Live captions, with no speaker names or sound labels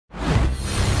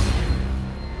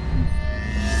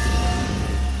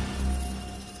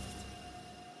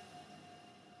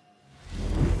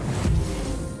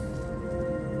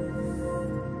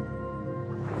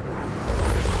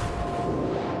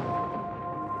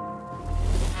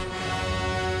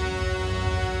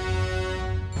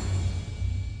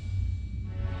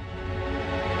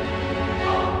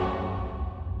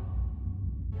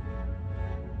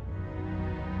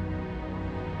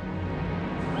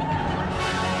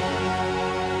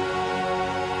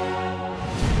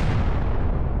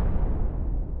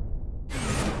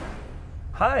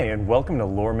Hi, and welcome to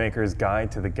Loremaker's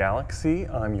Guide to the Galaxy.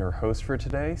 I'm your host for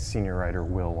today, senior writer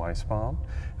Will Weisbaum.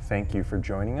 Thank you for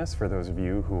joining us. For those of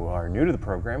you who are new to the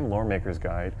program, Loremaker's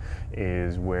Guide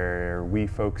is where we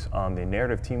folks on the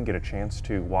narrative team get a chance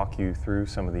to walk you through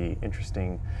some of the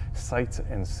interesting sites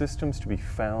and systems to be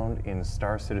found in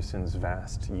Star Citizen's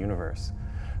vast universe.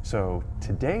 So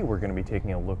today we're going to be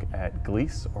taking a look at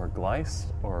Gliese or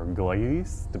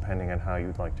Gliese, depending on how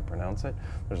you'd like to pronounce it.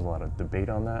 There's a lot of debate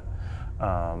on that.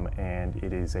 And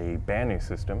it is a Banu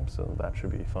system, so that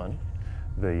should be fun.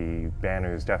 The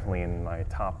Banu is definitely in my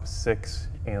top 6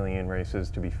 alien races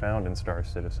to be found in Star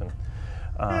Citizen.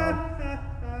 Got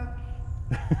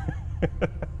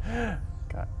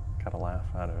a laugh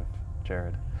out of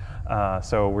Jared.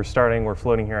 So we're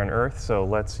floating here on Earth, so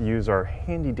let's use our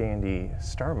handy dandy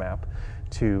star map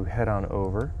to head on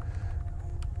over.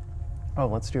 Oh,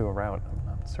 let's do a route. I'm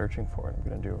not searching for it, I'm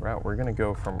gonna do a route. We're gonna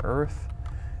go from Earth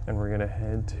and we're gonna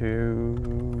head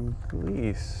to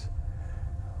Gliese.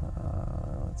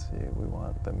 Let's see, we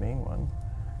want the main one,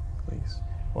 Gliese.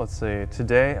 Let's see,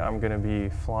 today I'm gonna be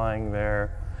flying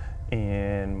there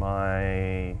in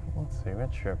my, let's see,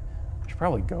 which ship? I should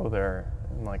probably go there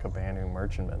in like a Banu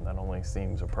merchantman. That only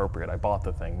seems appropriate. I bought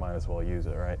the thing, might as well use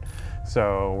it, right?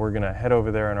 So we're gonna head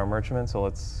over there in our merchantman, so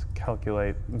let's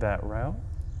calculate that route.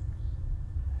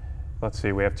 Let's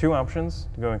see, we have 2 options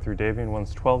going through Davian.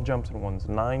 One's 12 jumps and one's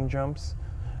 9 jumps.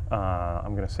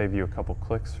 I'm gonna save you a couple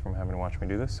clicks from having to watch me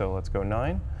do this, so let's go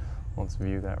 9. Let's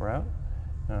view that route.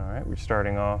 All right, we're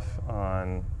starting off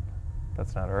on,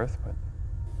 that's not Earth, but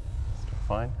still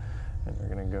fine. And we're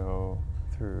gonna go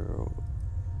through,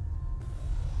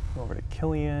 over to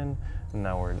Killian, and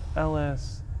now we're in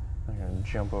Ellis. I'm gonna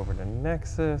jump over to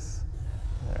Nexus,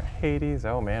 and there Hades.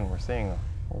 Oh man, we're seeing a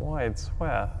wide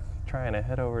swath trying to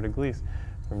head over to Gliese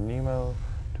from Nemo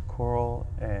to Coral,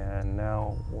 and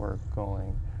now we're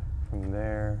going from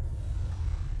there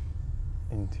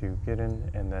into Gideon,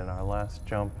 and then our last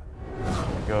jump is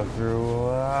going to go through,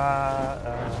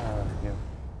 yeah.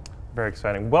 Very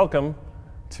exciting. Welcome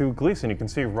to Gliese, and you can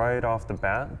see right off the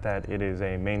bat that it is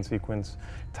a main sequence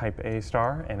type A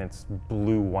star, and it's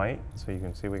blue-white, so you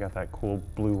can see we got that cool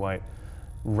blue-white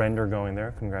render going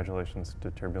there. Congratulations to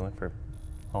Turbulent for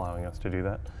allowing us to do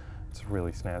that. It's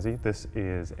really snazzy. This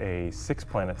is a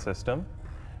 6-planet system.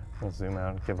 We'll zoom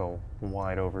out and give a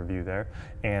wide overview there.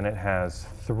 And it has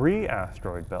 3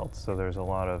 asteroid belts, so there's a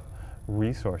lot of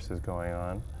resources going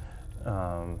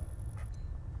on.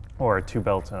 Or 2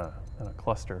 belts and a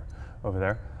cluster over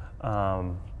there.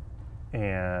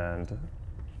 And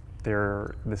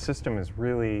the system is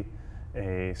really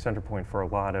a center point for a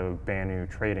lot of Banu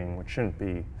trading, which shouldn't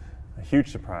be a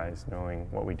huge surprise knowing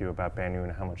what we do about Banu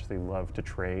and how much they love to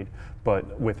trade.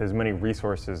 But with as many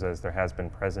resources as there has been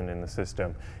present in the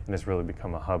system, it has really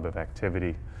become a hub of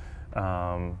activity.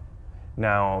 Now,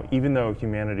 even though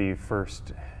humanity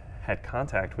first had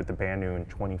contact with the Banu in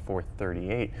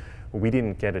 2438, we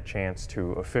didn't get a chance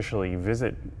to officially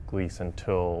visit Gliese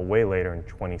until way later in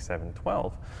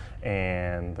 2712.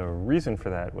 And the reason for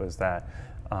that was that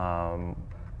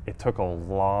it took a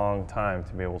long time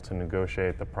to be able to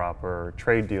negotiate the proper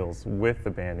trade deals with the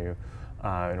Banu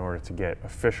in order to get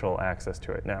official access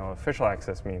to it. Now, official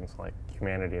access means like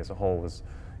humanity as a whole was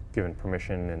given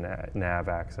permission and nav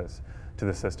access to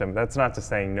the system. That's not to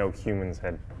say no humans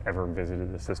had ever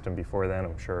visited the system before then.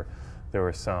 I'm sure there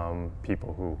were some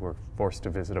people who were forced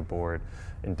to visit aboard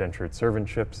indentured servant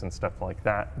ships and stuff like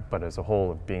that, but as a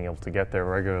whole, of being able to get there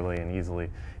regularly and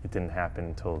easily, it didn't happen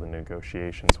until the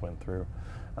negotiations went through.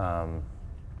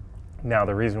 Now,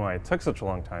 the reason why it took such a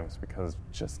long time is because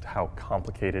just how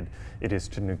complicated it is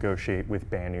to negotiate with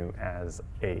Banu as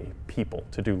a people,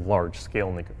 to do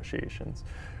large-scale negotiations.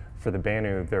 For the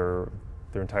Banu, their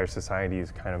entire society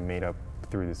is kind of made up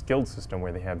through this guild system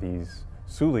where they have these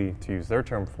Suli, to use their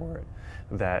term for it,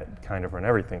 that kind of run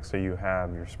everything. So you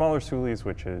have your smaller Sulis,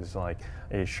 which is like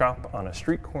a shop on a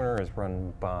street corner is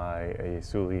run by a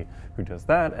Suli who does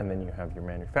that, and then you have your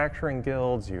manufacturing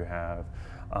guilds, you have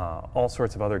all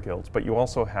sorts of other guilds, but you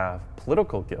also have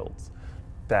political guilds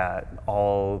that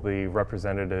all the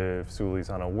representative Sulis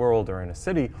on a world or in a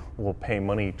city will pay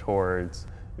money towards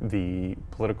the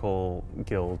political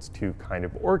guilds to kind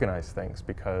of organize things,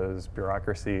 because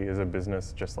bureaucracy is a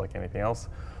business just like anything else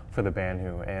for the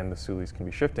Banu, and the Sulis can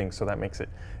be shifting, so that makes it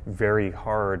very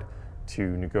hard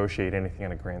to negotiate anything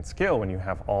on a grand scale when you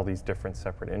have all these different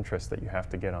separate interests that you have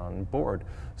to get on board.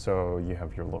 So you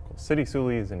have your local city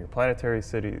Sulis and your planetary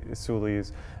city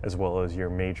Sulis, as well as your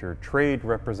major trade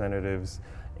representatives,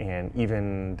 and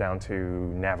even down to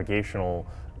navigational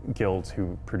guilds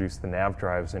who produced the nav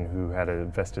drives and who had a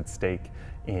vested stake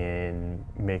in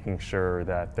making sure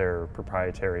that their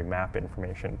proprietary map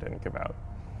information didn't give out.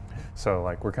 So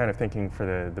like we're kind of thinking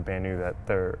for the Banu that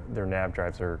their nav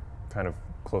drives are kind of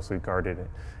closely guarded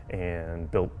and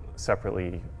built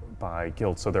separately by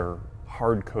guilds, so they're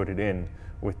hard coded in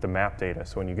with the map data.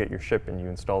 So when you get your ship and you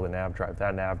install the nav drive,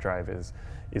 that nav drive is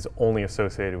only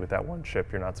associated with that one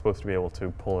ship. You're not supposed to be able to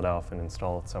pull it off and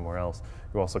install it somewhere else.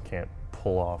 You also can't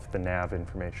pull off the nav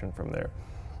information from there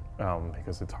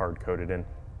because it's hard coded in.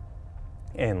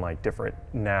 And like different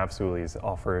nav sulis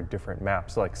offer different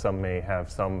maps. Like some may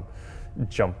have some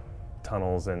jump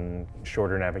tunnels and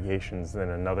shorter navigations than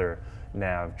another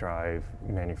nav drive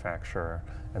manufacturer.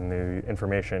 And the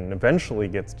information eventually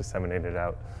gets disseminated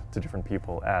out to different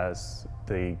people as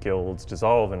the guilds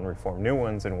dissolve and reform new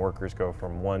ones, and workers go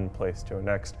from one place to the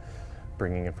next,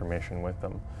 bringing information with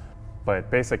them. But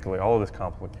basically, all of this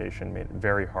complication made it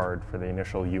very hard for the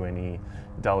initial UNE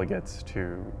delegates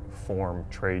to form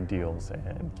trade deals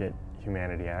and get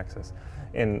humanity access.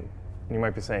 And you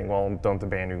might be saying, well, don't the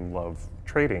Banu love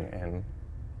trading?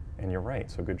 And you're right,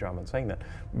 so good job on saying that.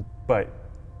 But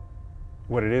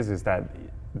what it is that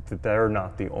they're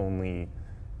not the only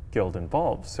guild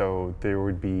involved. So there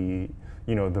would be,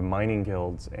 you know, the mining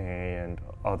guilds and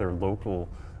other local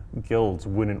guilds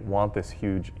wouldn't want this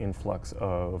huge influx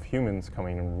of humans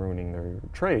coming and ruining their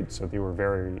trade. So they were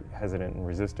very hesitant and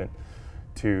resistant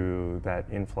to that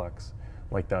influx.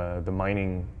 Like the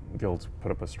mining guilds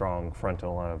put up a strong front in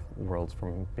a lot of worlds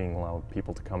from being allowed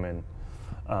people to come in.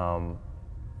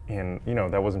 And you know,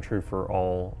 that wasn't true for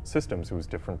all systems. It was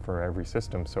different for every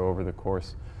system. So over the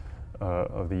course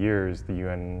of the years, the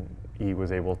UNE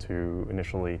was able to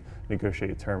initially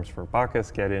negotiate terms for Bacchus,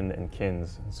 Gedin, and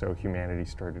Kins. So humanity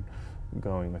started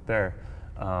going with there,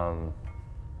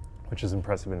 which is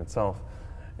impressive in itself.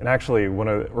 And actually,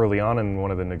 early on in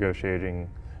one of the negotiating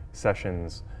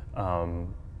sessions, the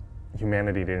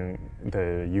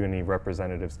UNE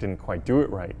representatives didn't quite do it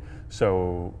right.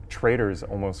 So traders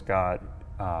almost got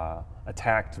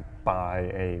attacked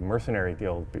by a mercenary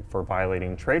guild for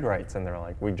violating trade rights, and they're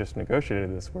like, we just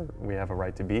negotiated this, we have a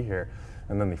right to be here.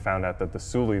 And then they found out that the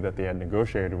Suli that they had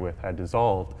negotiated with had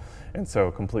dissolved, and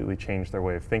so completely changed their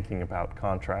way of thinking about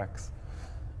contracts.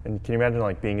 And can you imagine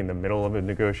like being in the middle of a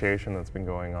negotiation that's been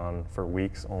going on for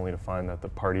weeks, only to find that the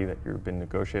party that you've been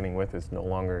negotiating with is no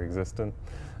longer existent,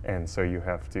 and so you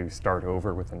have to start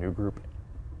over with a new group?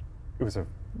 It was a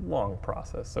long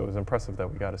process, so it was impressive that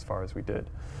we got as far as we did.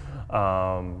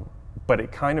 But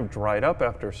it kind of dried up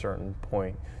after a certain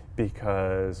point,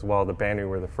 because while the Banu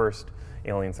were the first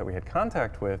aliens that we had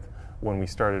contact with, when we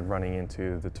started running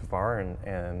into the Tavaran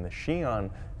and the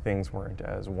Xi'an, things weren't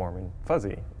as warm and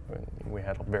fuzzy. We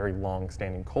had a very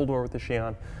long-standing Cold War with the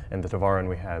Xi'an, and the Tavaran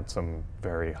we had some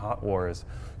very hot wars.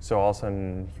 So all of a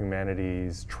sudden,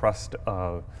 humanity's trust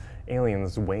of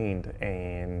aliens waned,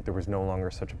 and there was no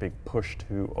longer such a big push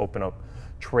to open up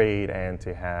trade and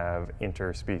to have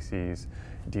interspecies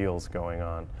deals going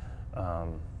on.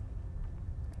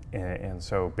 And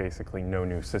so basically no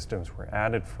new systems were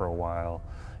added for a while,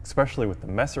 especially with the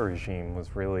Messer regime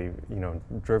was really, you know,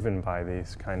 driven by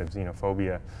this kind of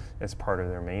xenophobia as part of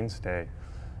their mainstay.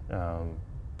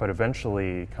 But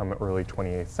eventually, come early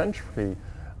 28th century,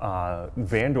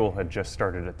 Vandal had just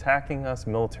started attacking us.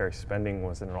 Military spending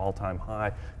was at an all-time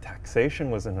high. Taxation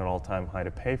was at an all-time high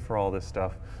to pay for all this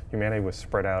stuff. Humanity was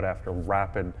spread out after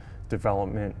rapid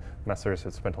development. Messers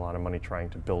had spent a lot of money trying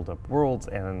to build up worlds,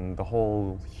 and the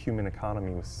whole human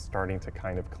economy was starting to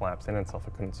kind of collapse in itself.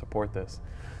 It couldn't support this,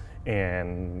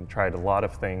 and tried a lot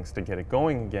of things to get it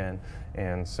going again.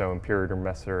 And so Imperator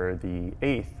Messer the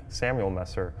 8th, Samuel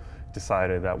Messer,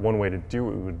 decided that one way to do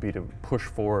it would be to push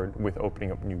forward with opening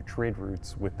up new trade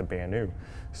routes with the Banu.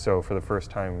 So for the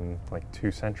first time in like 2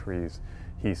 centuries,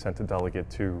 he sent a delegate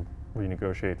to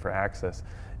renegotiate for access.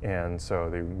 And so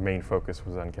the main focus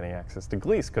was on getting access to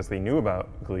Gliese, because they knew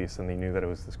about Gliese and they knew that it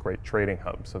was this great trading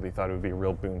hub. So they thought it would be a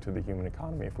real boon to the human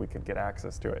economy if we could get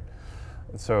access to it.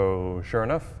 And so sure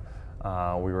enough,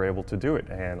 we were able to do it.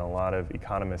 And a lot of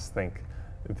economists think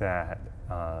that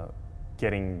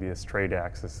getting this trade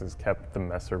access has kept the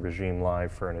Messer regime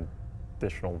live for an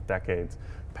additional decades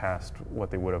past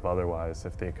what they would have otherwise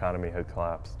if the economy had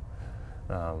collapsed.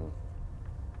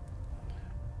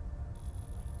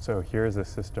 So here's the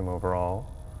system overall.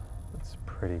 It's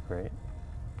pretty great.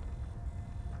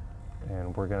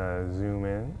 And we're gonna zoom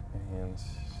in and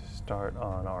start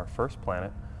on our first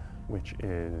planet, which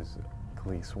is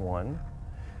Gliese 1.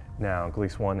 Now,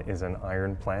 Gliese 1 is an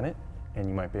iron planet, and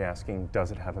you might be asking,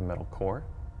 does it have a metal core?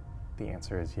 The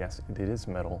answer is yes, it is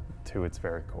metal to its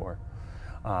very core.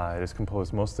 It is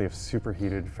composed mostly of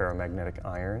superheated ferromagnetic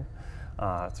iron.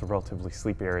 It's a relatively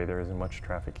sleepy area. There isn't much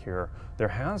traffic here. There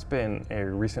has been a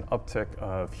recent uptick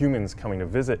of humans coming to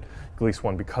visit Gliese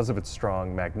 1 because of its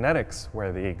strong magnetics,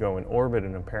 where they go in orbit,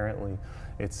 and apparently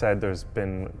it said there's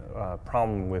been a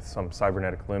problem with some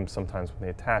cybernetic limbs. Sometimes when they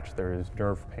attach, there is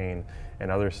nerve pain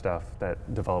and other stuff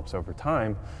that develops over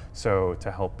time. So to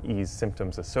help ease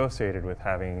symptoms associated with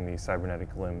having these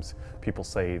cybernetic limbs, people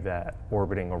say that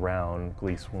orbiting around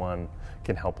Gliese 1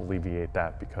 can help alleviate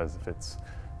that because of its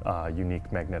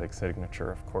unique magnetic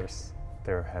signature. Of course,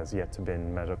 there has yet to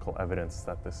been medical evidence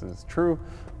that this is true,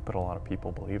 but a lot of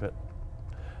people believe it.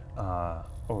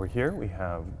 Over here we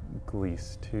have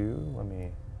Gliese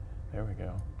 2. There we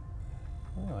go.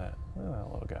 Look at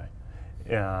that little guy.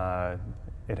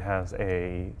 It has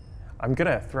I'm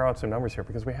gonna throw out some numbers here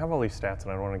because we have all these stats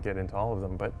and I don't want to get into all of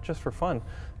them, but just for fun,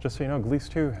 just so you know, Gliese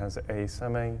 2 has a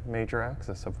semi-major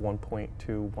axis of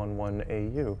 1.211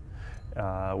 AU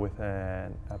with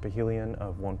an aphelion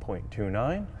of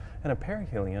 1.29 and a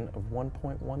perihelion of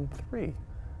 1.13.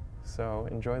 So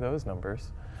enjoy those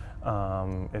numbers.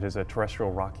 It is a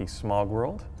terrestrial rocky smog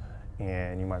world,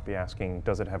 and you might be asking,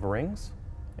 does it have rings?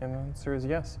 And the answer is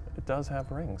yes, it does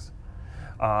have rings.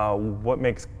 What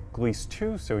makes Gliese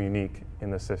 2 so unique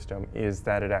in the system is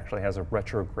that it actually has a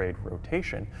retrograde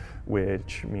rotation,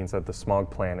 which means that the smog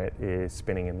planet is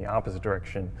spinning in the opposite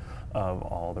direction of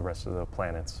all the rest of the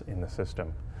planets in the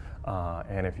system.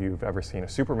 And if you've ever seen a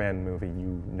Superman movie,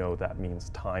 you know that means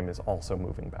time is also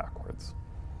moving backwards.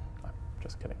 I'm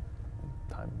just kidding.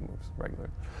 Time moves regular.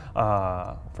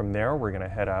 From there, we're going to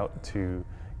head out to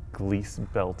Gliese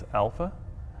Belt Alpha.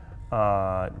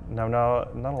 Now,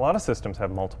 not a lot of systems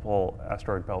have multiple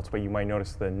asteroid belts, but you might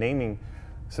notice the naming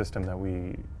system that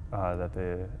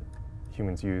the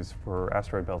humans use for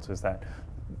asteroid belts is that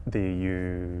they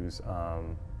use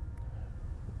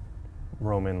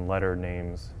Roman letter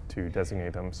names to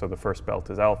designate them. So the first belt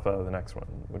is Alpha, the next one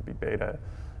would be Beta,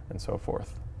 and so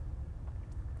forth.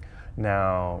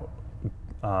 Now,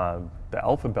 the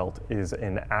Alpha Belt is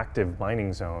an active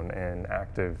mining zone, and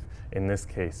active in this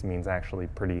case means actually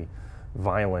pretty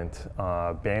violent.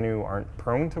 Banu aren't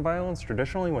prone to violence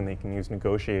traditionally when they can use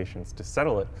negotiations to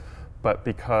settle it, but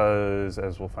because,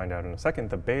 as we'll find out in a second,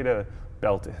 the Beta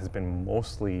Belt has been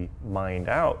mostly mined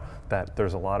out, that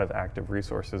there's a lot of active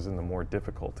resources in the more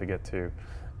difficult to get to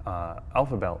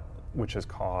Alpha Belt, which has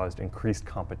caused increased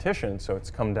competition. So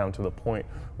it's come down to the point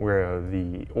where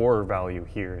the ore value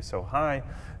here is so high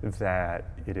that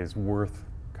it is worth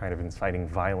kind of inciting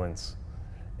violence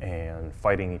and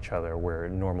fighting each other where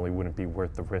it normally wouldn't be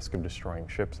worth the risk of destroying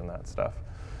ships and that stuff.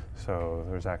 So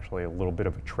there's actually a little bit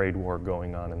of a trade war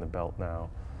going on in the belt now.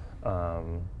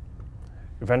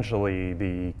 Eventually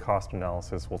the cost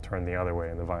analysis will turn the other way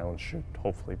and the violence should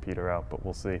hopefully peter out, but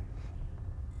we'll see.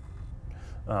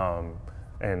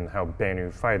 And how Banu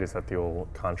fight is that they'll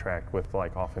contract with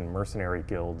often mercenary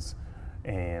guilds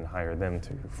and hire them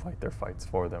to fight their fights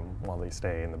for them while they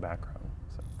stay in the background.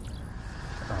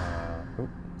 So,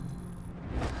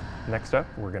 next up,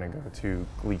 we're going to go to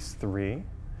Gliese 3.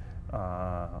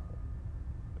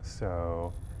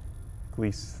 So,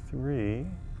 Gliese 3,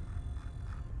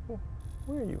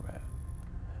 where are you at?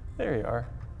 There you are.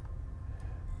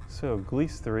 So,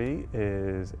 Gliese 3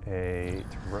 is a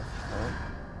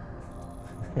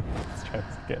let's try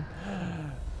this again.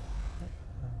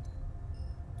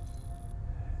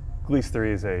 Gliese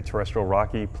 3 is a terrestrial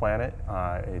rocky planet.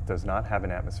 It does not have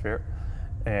an atmosphere,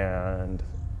 and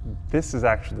this is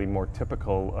actually more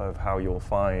typical of how you'll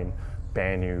find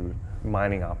Banu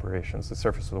mining operations. The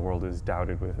surface of the world is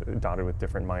dotted with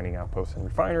different mining outposts and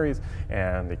refineries,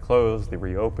 and they close, they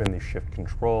reopen, they shift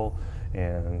control,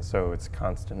 and so it's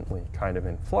constantly kind of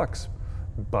in flux.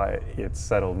 But it's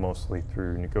settled mostly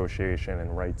through negotiation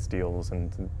and rights deals,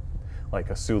 and like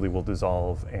a Suli will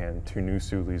dissolve and two new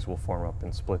Sulis will form up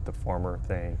and split the former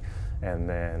thing, and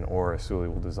then, or a Suli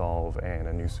will dissolve and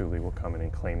a new Suli will come in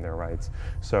and claim their rights.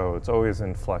 So it's always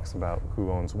in flux about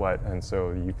who owns what, and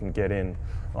so you can get in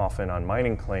often on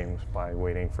mining claims by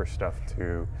waiting for stuff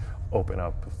to open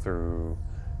up through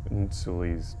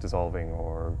Sulis dissolving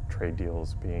or trade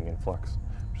deals being in flux,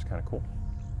 which is kind of cool.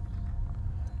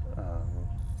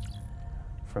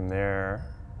 From there,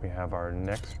 we have our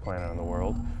next planet in the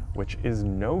world, which is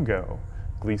No-Go,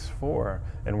 Gliese 4.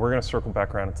 And we're going to circle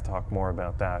back around to talk more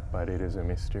about that, but it is a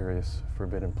mysterious,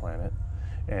 forbidden planet.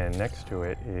 And next to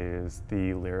it is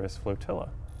the Lyris Flotilla.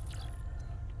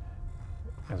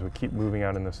 As we keep moving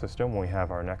out in the system, we have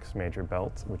our next major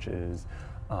belt, which is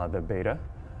the Beta.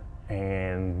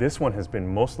 And this one has been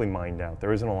mostly mined out.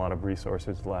 There isn't a lot of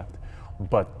resources left.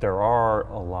 but there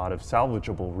are a lot of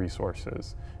salvageable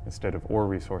resources instead of ore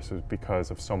resources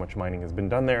because of so much mining has been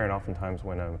done there, and oftentimes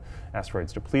when an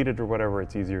asteroid's depleted or whatever,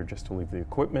 it's easier just to leave the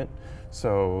equipment.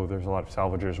 So there's a lot of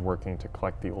salvagers working to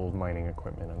collect the old mining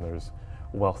equipment, and there's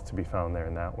wealth to be found there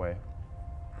in that way.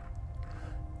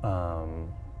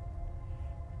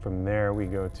 From there we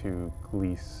go to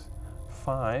Gliese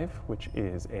 5, which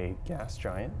is a gas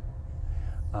giant.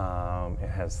 It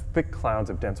has thick clouds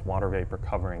of dense water vapor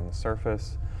covering the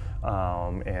surface,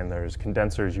 and there's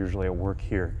condensers usually at work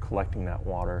here collecting that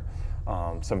water.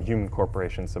 Some human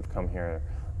corporations have come here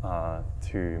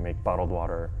to make bottled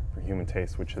water for human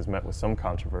taste, which has met with some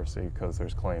controversy because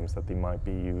there's claims that they might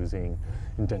be using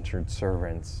indentured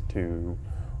servants to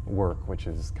work, which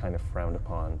is kind of frowned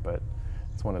upon, but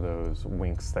it's one of those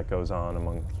winks that goes on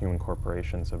among human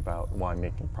corporations about why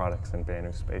making products in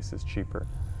Banu space is cheaper.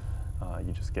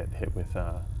 You just get hit with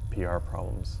PR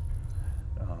problems.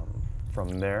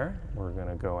 From there, we're going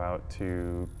to go out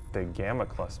to the Gamma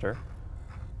cluster,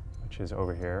 which is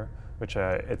over here, which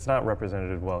it's not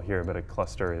represented well here, but a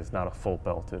cluster is not a full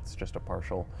belt, it's just a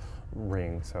partial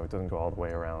ring, so it doesn't go all the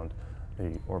way around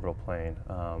the orbital plane.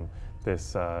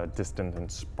 This distant and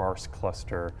sparse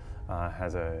cluster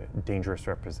has a dangerous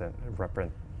reputation.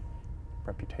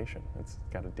 It's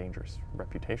got a dangerous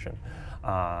reputation.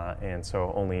 And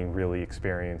so only really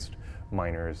experienced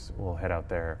miners will head out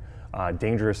there.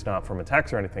 Dangerous not from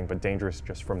attacks or anything, but dangerous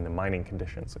just from the mining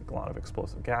conditions, like a lot of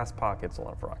explosive gas pockets, a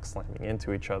lot of rocks slamming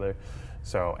into each other.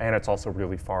 So, and it's also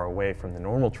really far away from the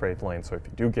normal trade lane, so if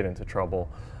you do get into trouble,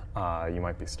 you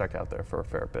might be stuck out there for a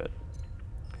fair bit.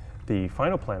 The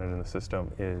final planet in the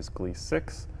system is Gliese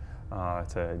 6.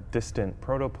 It's a distant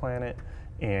protoplanet,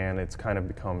 and it's kind of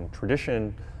become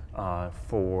tradition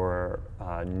for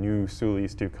new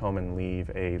Sulis to come and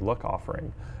leave a luck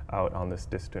offering out on this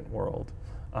distant world.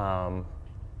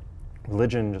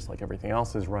 Religion, just like everything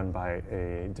else, is run by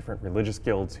different religious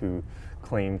guilds who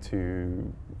claim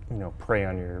to, pray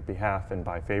on your behalf and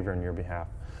buy favor on your behalf.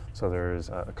 So there's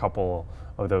a couple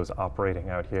of those operating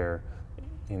out here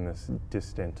in this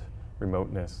distant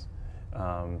remoteness.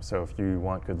 So if you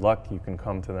want good luck, you can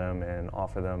come to them and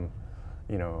offer them,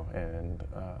 and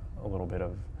a little bit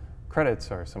of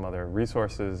credits or some other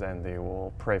resources, and they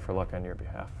will pray for luck on your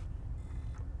behalf.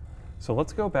 So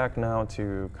let's go back now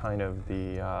to kind of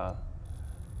the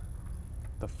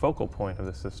focal point of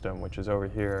the system, which is over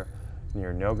here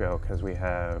near Nogo, because we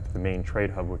have the main trade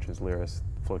hub, which is Lyris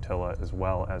Flotilla, as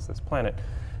well as this planet.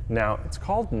 Now, it's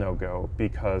called Nogo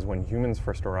because when humans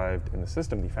first arrived in the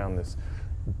system, they found this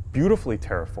beautifully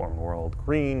terraformed world,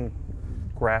 green,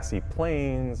 grassy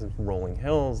plains, rolling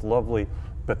hills, lovely,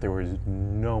 but there was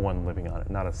no one living on it.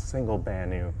 Not a single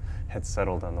Banu had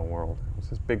settled on the world. It was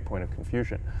this big point of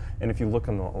confusion. And if you look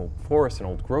in the old forests and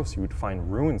old growths, you would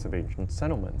find ruins of ancient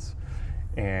settlements.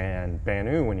 And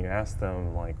Banu, when you ask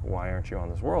them, like, why aren't you on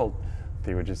this world,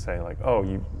 they would just say, like, oh,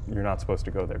 you're not supposed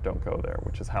to go there, don't go there,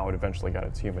 which is how it eventually got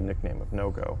its human nickname of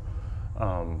No-Go.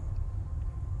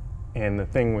 And the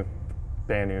thing with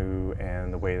Banu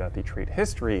and the way that they treat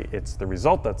history, it's the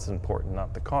result that's important,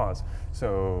 not the cause.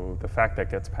 So the fact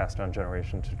that gets passed on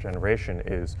generation to generation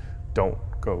is don't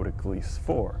go to Gliese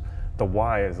 4. The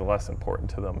why is less important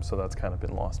to them, so that's kind of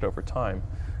been lost over time.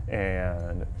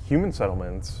 And human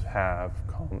settlements have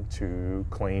come to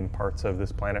claim parts of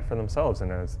this planet for themselves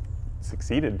and has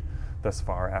succeeded thus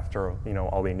far after,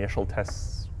 all the initial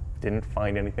tests didn't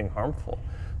find anything harmful.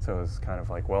 So it's kind of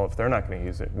like, well, if they're not going to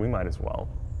use it, we might as well.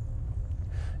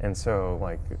 And so,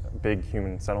 like, big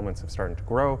human settlements have started to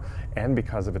grow, and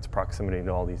because of its proximity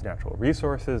to all these natural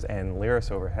resources and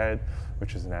Lyris overhead,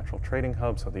 which is a natural trading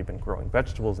hub, so they've been growing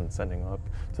vegetables and sending up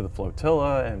to the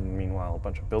flotilla, and meanwhile a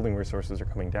bunch of building resources are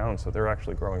coming down, so they're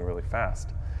actually growing really fast.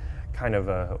 Kind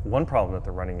of one problem that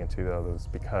they're running into, though, is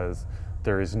because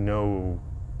there is no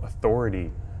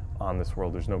authority on this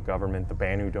world. There's no government. The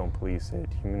Banu don't police it.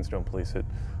 Humans don't police it.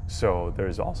 So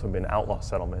there's also been outlaw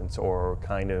settlements or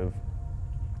kind of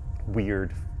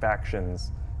weird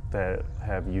factions that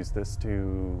have used this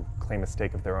to claim a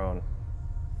stake of their own.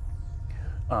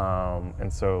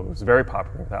 And so it was very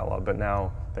popular with outlaw, but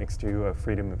now, thanks to a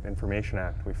Freedom of Information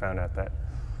Act, we found out that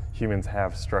humans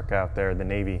have struck out there. The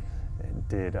Navy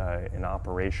did an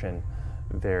operation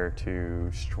there to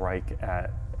strike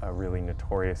at a really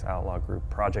notorious outlaw group,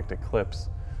 Project Eclipse,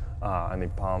 and they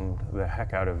bombed the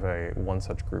heck out of one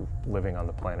such group living on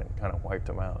the planet and kind of wiped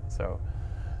them out. So,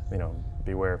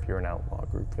 beware if you're an outlaw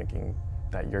group thinking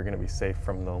that you're going to be safe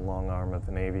from the long arm of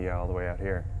the Navy all the way out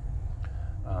here.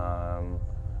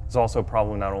 There's also a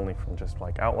problem not only from just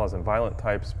like outlaws and violent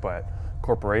types, but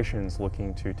corporations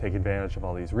looking to take advantage of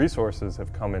all these resources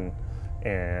have come and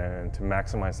and to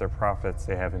maximize their profits,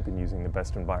 they haven't been using the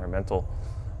best environmental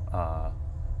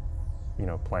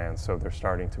plans. So there's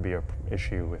starting to be an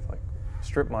issue with like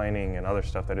strip mining and other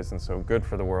stuff that isn't so good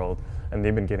for the world, and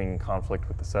they've been getting in conflict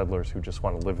with the settlers who just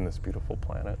want to live in this beautiful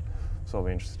planet. So it'll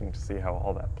be interesting to see how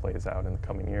all that plays out in the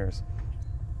coming years.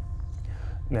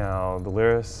 Now, the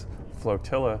Gliese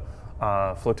flotilla.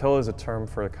 Flotilla is a term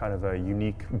for kind of a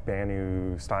unique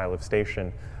Banu style of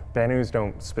station. Banus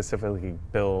don't specifically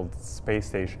build space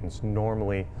stations.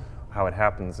 Normally, how it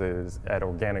happens is at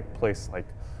organic place like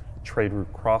trade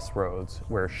route crossroads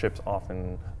where ships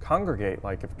often congregate.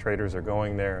 Like if traders are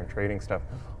going there and trading stuff,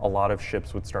 a lot of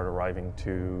ships would start arriving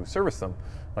to service them.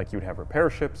 Like you'd have repair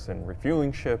ships and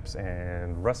refueling ships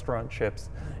and restaurant ships,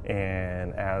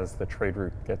 and as the trade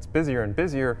route gets busier and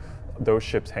busier, those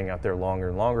ships hang out there longer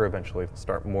and longer. Eventually they'll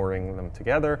start mooring them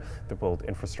together to build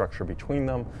infrastructure between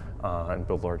them and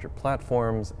build larger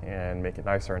platforms and make it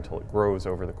nicer until it grows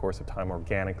over the course of time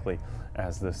organically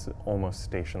as this almost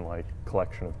station-like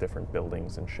collection of different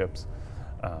buildings and ships.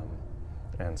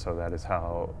 And so that is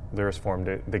how Gliese formed.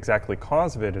 The exactly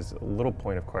cause of it is a little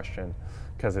point of question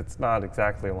because it's not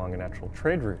exactly along a natural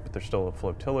trade route, but there's still a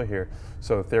flotilla here.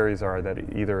 So theories are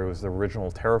that either it was the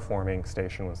original terraforming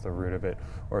station was the root of it,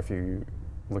 or if you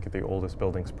look at the oldest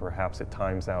buildings, perhaps it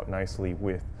times out nicely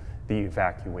with the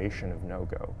evacuation of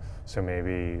No-Go. So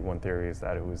maybe one theory is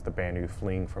that it was the Banu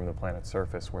fleeing from the planet's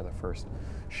surface were the first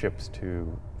ships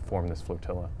to form this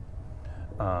flotilla.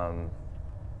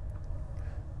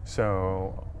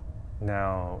 So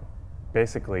now,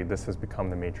 basically, this has become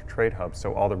the major trade hub.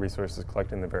 So all the resources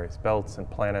collected in the various belts and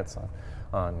planets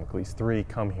on Gliese 3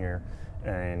 come here,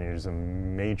 and it is a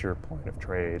major point of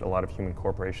trade. A lot of human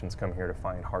corporations come here to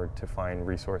find hard-to-find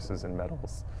resources and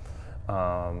metals.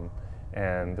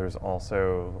 And there's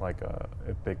also like a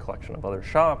big collection of other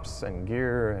shops and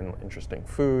gear and interesting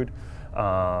food.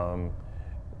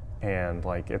 And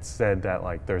like it's said that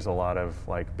like there's a lot of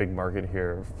like big market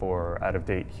here for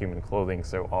out-of-date human clothing,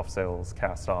 so off sales,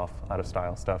 cast off,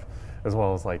 out-of-style stuff, as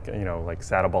well as like like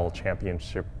Saddle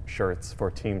championship shirts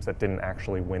for teams that didn't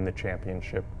actually win the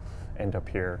championship end up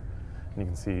here. And you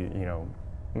can see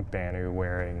Banu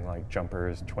wearing like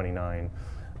jumpers 29,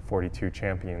 42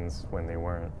 champions when they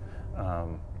weren't.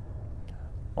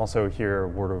 Also here,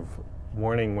 word of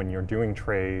warning, when you're doing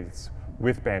trades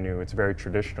with Banu, it's very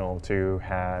traditional to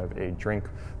have a drink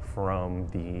from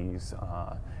these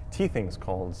tea things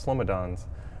called slomodons,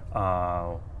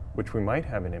 which we might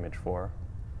have an image for.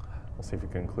 We'll see if we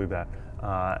can include that.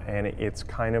 And it's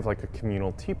kind of like a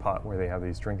communal teapot where they have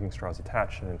these drinking straws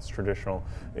attached, and it's traditional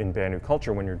in Banu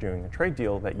culture when you're doing a trade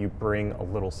deal that you bring a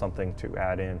little something to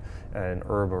add in, an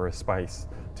herb or a spice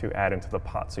to add into the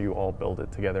pot, so you all build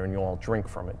it together and you all drink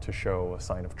from it to show a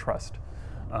sign of trust.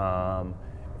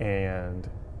 And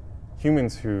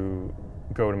humans who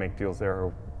go to make deals there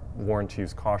are warned to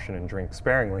use caution and drink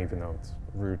sparingly, even though it's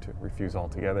rude to refuse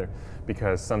altogether,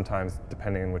 because sometimes,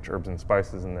 depending on which herbs and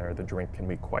spices in there, the drink can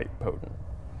be quite potent.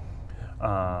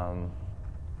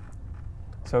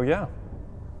 So yeah,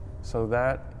 so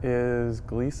that is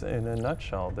Gliese in a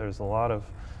nutshell. There's a lot of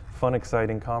fun,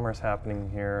 exciting commerce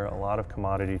happening here, a lot of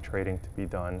commodity trading to be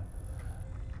done.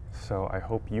 So I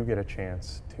hope you get a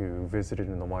chance to visit it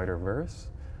in the wider verse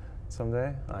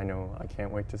someday. I know I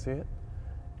can't wait to see it.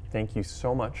 Thank you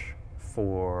so much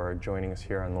for joining us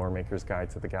here on Loremaker's Guide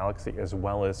to the Galaxy, as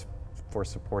well as for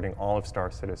supporting all of Star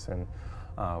Citizen.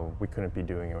 We couldn't be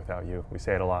doing it without you. We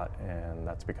say it a lot, and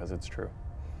that's because it's true.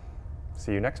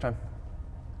 See you next time.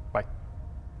 Bye.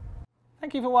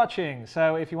 Thank you for watching.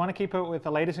 So if you want to keep up with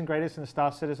the latest and greatest in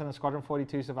Star Citizen and Squadron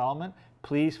 42's development,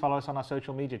 please follow us on our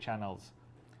social media channels.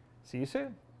 See you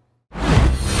soon.